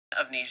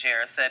of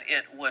Niger said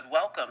it would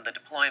welcome the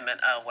deployment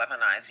of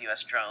weaponized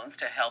U.S. drones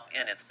to help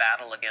in its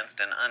battle against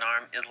an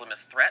unarmed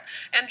Islamist threat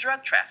and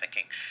drug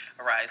trafficking.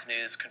 Arise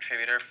News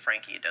contributor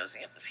Frankie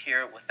Dozian is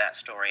here with that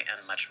story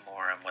and much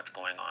more on what's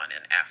going on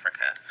in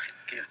Africa.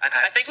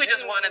 I think we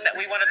just wanted that.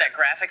 We wanted that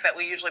graphic that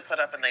we usually put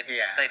up, and they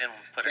didn't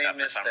put it up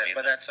for some reason.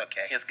 But that's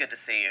okay. It's good to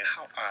see you.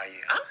 How are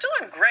you? I'm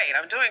doing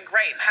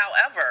great.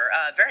 However,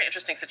 very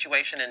interesting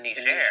situation in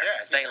Niger.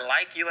 They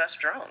like U.S.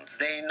 drones.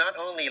 They not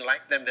only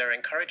like them, they're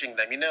encouraging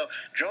them. You know,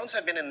 drones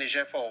have been in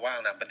Niger for a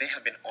while now, but they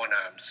have been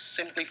unarmed,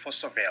 simply for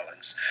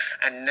surveillance.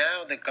 And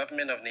now the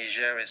government of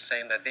Niger is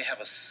saying that they have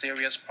a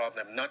serious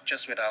problem, not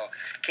just with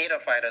Al-Qaeda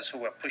fighters who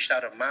were pushed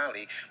out of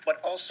Mali, but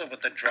also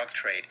with the drug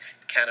trade,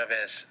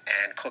 cannabis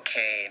and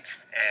cocaine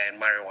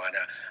and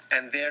marijuana.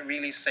 And they're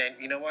really saying,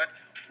 you know what?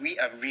 We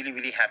are really,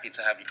 really happy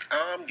to have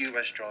armed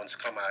U.S. drones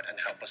come out and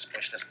help us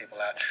push these people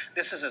out.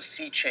 This is a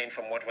sea change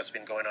from what was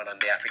been going on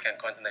the African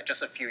continent.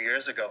 Just a few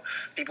years ago,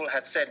 people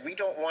had said, we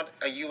don't want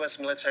a U.S.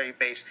 military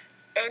base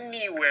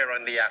anywhere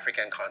on the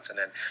African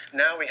continent.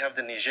 Now we have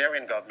the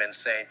Nigerian government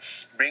saying,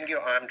 bring your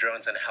armed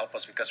drones and help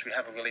us because we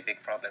have a really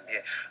big problem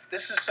here.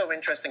 This is so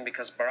interesting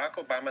because Barack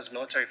Obama's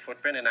military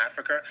footprint in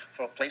Africa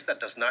for a place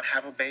that does not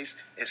have a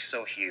base is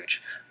so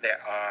huge. There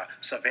are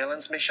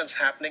surveillance missions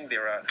happening.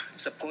 There are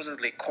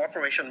supposedly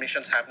cooperation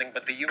missions happening,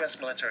 but the U.S.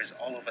 military is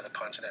all over the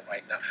continent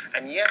right now.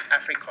 And yet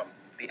AFRICOM,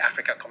 the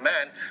Africa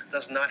Command,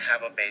 does not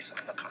have a base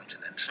on the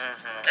continent.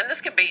 Mm-hmm. And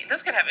this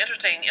could have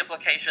interesting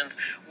implications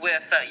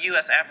with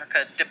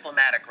U.S.-Africa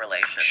diplomatic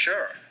relations.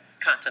 Sure.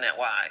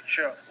 Continent-wide.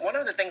 Sure. One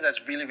of the things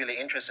that's really, really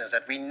interesting is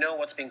that we know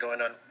what's been going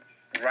on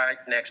right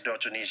next door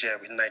to Niger,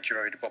 with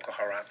Nigeria, with Boko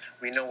Haram.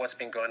 We know what's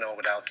been going on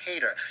with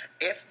Al-Qaeda.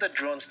 If the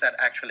drones start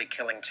actually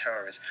killing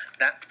terrorists,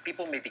 that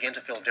people may begin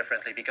to feel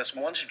differently because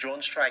once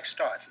drone strike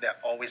starts, they're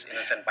always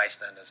innocent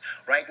bystanders.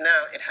 Right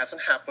now, it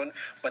hasn't happened,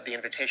 but the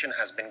invitation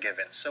has been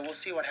given. So we'll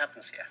see what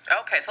happens here.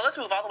 Okay, so let's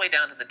move all the way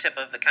down to the tip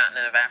of the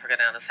continent of Africa,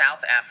 down to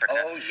South Africa.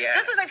 Oh, yes.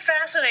 This is a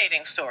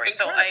fascinating story.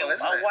 Incredible,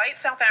 so a white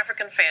South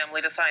African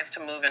family decides to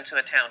move into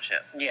a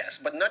township. Yes,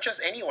 but not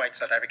just any white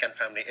South African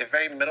family, a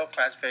very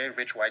middle-class, very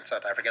rich white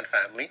South African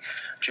family,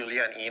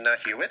 Julia and Ina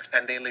Hewitt,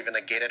 and they live in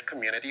a gated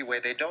community where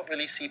they don't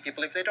really see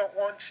people if they don't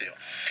want to.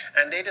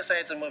 And they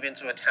decided to move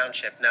into a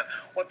township. Now,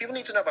 what people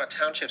need to know about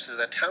townships is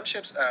that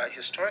townships are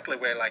historically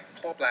where like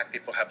poor black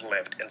people have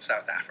lived in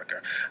South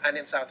Africa. And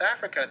in South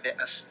Africa, there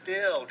are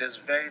still this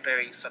very,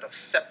 very sort of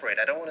separate,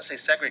 I don't want to say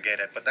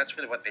segregated, but that's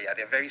really what they are.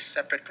 They're very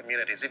separate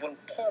communities. Even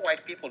poor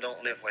white people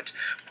don't live with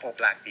poor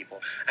black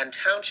people. And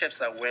townships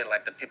are where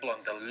like the people on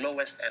the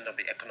lowest end of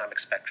the economic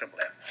spectrum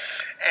live.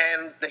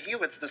 And the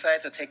Hewitts decided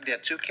to take their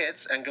 2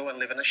 kids and go and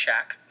live in a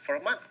shack for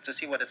a month to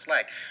see what it's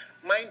like.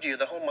 Mind you,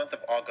 the whole month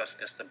of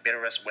August is the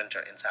bitterest winter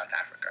in South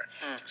Africa.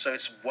 So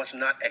it was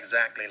not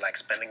exactly like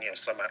spending your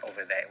summer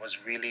over there. It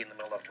was really in the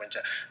middle of winter.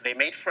 They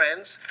made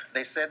friends.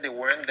 They said they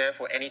weren't there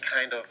for any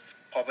kind of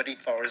poverty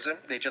tourism.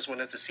 They just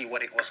wanted to see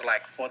what it was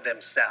like for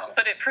themselves.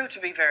 But it proved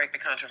to be very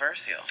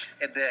controversial.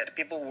 It did.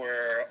 People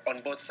were on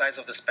both sides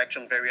of the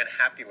spectrum very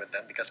unhappy with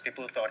them because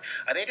people thought,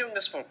 are they doing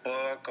this for a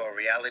book or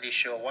reality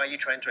show? Why are you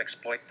trying to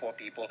exploit poor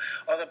people?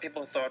 Other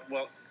people thought,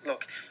 well,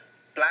 look,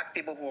 black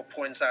people who are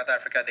poor in South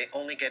Africa, they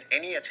only get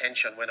any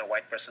attention when a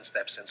white person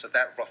steps in. So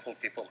that ruffled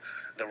people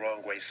the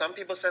wrong way. Some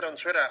people said on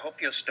Twitter, I hope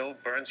your stove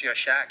burns your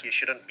shack. You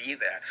shouldn't be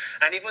there.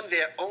 And even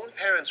their own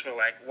parents were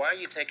like, why are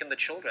you taking the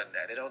children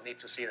there? They don't need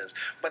to see this.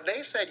 But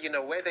they said, you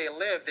know, where they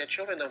live, their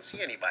children don't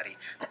see anybody.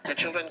 Their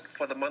children,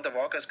 for the month of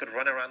August, could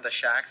run around the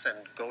shacks and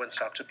go and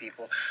talk to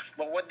people.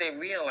 But what they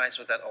realized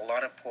was that a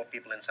lot of poor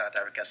people in South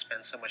Africa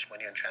spend so much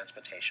money on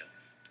transportation.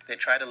 They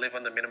try to live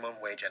on the minimum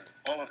wage, and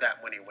all of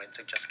that money went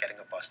to just getting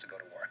a bus to go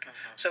to work.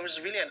 So it was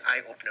really an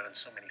eye-opener on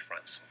so many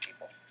fronts for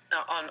people.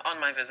 On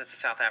my visit to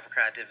South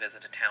Africa, I did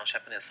visit a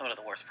township, and it's some of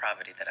the worst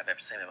poverty that I've ever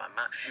seen in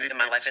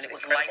my life. And it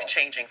was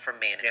life-changing for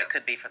me. And if it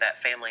could be for that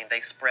family, and they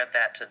spread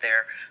that to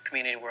their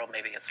community world,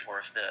 maybe it's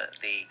worth the...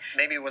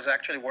 Maybe it was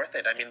actually worth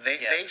it. I mean,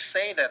 they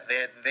say that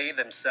they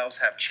themselves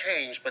have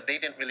changed, but they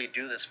didn't really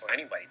do this for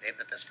anybody. They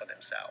did this for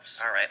themselves.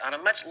 All right. On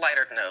a much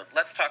lighter note,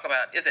 let's talk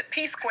about, is it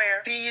P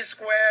Square? P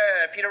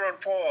Square, Peter and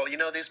Paul. You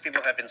know, these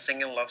people have been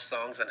singing love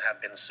songs and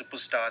have been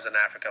superstars in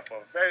Africa for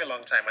a very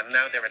long time, and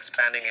now they're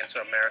expanding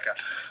into America.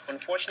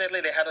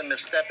 Unfortunately, they had a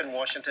misstep in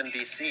Washington,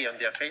 D.C. On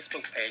their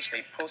Facebook page.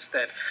 They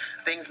posted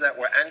things that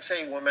were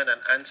anti-woman and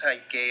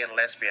anti-gay and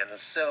lesbian.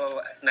 So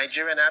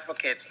Nigerian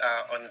advocates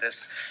are on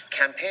this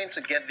campaign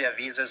to get their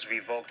visas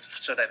revoked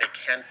so that they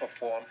can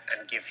perform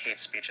and give hate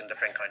speech in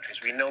different countries.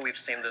 We know we've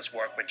seen this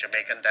work with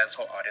Jamaican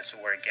dancehall artists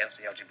who were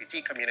against the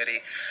LGBT community.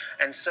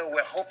 And so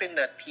we're hoping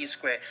that P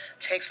Square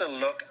takes a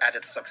look at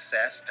its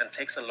success and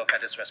takes a look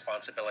at its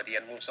responsibility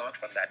and moves on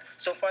from that.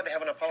 So far, they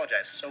haven't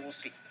apologized, so we'll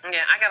see.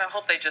 Yeah, I gotta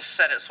hope they just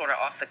said it sort of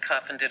off the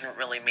cuff and didn't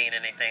really mean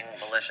anything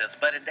malicious,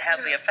 but it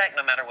has the effect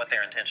no matter what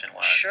their intention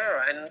was.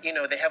 Sure, and you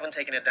know, they haven't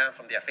taken it down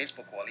from their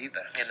Facebook wall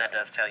either. And that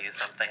does tell you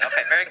something.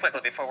 Okay, very quickly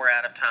before we're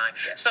out of time.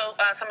 Yes. So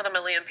some of the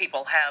Malian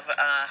people have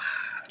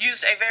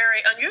used a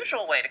very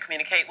unusual way to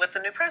communicate with the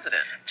new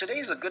president. Today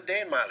is a good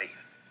day in Mali.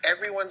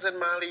 Everyone's in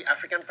Mali.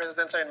 African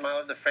presidents are in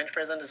Mali. The French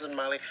president is in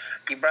Mali.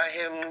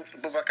 Ibrahim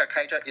Boubacar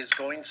Keïta is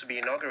going to be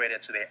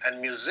inaugurated today.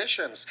 And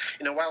musicians,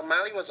 while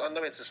Mali was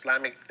under its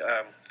Islamic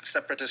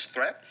separatist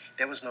threat,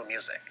 there was no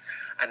music.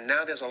 And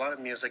now there's a lot of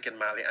music in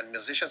Mali, and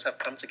musicians have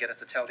come together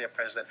to tell their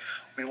president,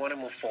 we want to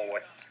move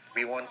forward.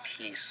 We want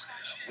peace.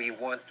 We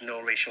want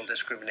no racial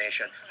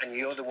discrimination. And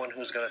you're the one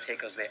who's going to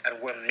take us there.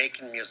 And we're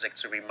making music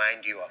to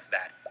remind you of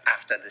that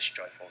after this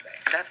joyful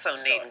day. That's so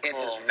neat and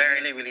cool. It is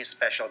really, really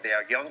special. There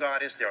are young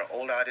artists, there are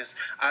old artists.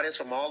 Artists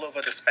from all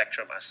over the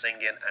spectrum are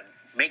singing and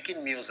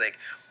making music,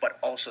 but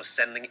also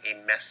sending a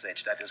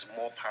message that is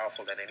more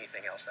powerful than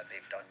anything else that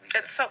they've done recently.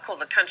 It's so cool.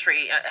 The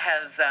country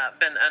has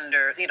been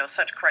under,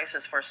 such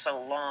crisis for so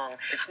long.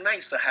 It's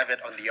nice to have it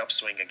on the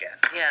upswing again.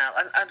 Yeah,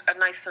 a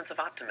nice sense of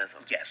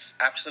optimism. Yes,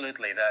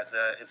 absolutely.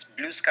 It's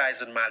blue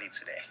skies in Mali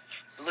today.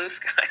 Blue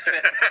skies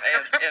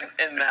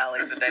in Mali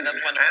today.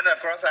 That's wonderful. And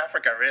across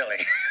Africa, really.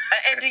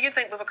 And do you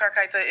think Boubacar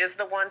Keïta is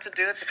the one to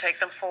do it, to take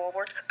them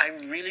forward? I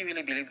really,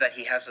 really believe that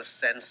he has a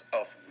sense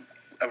of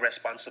a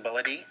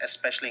responsibility,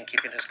 especially in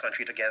keeping his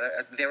country together.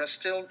 There are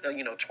still,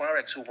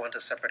 Tuaregs who want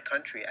a separate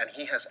country, and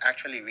he has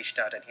actually reached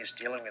out and he's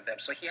dealing with them.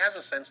 So he has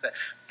a sense that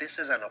this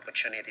is an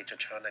opportunity to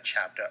turn a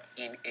chapter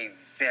in a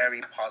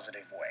very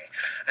positive way.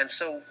 And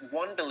so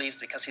one believes,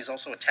 because he's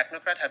also a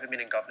technocrat, having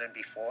been in government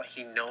before,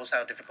 he knows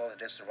how difficult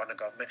it is to run a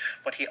government,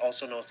 but he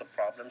also knows the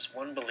problems.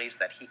 One believes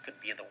that he could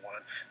be the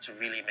one to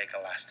really make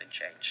a lasting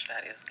change.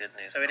 That is good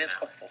news. So it is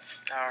hopeful.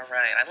 All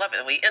right. I love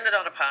it. We ended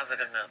on a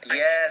positive note.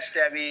 Yes,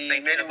 Debbie.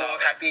 Thank many you, more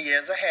happy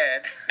years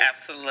ahead.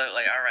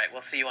 Absolutely. All right.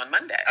 We'll see you on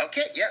Monday.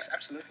 Okay. Yes,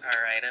 absolutely.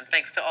 All right. And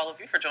thanks to all of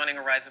you for joining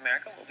Arise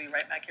America. We'll be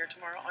right back here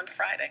tomorrow on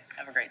Friday.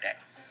 Have a great day.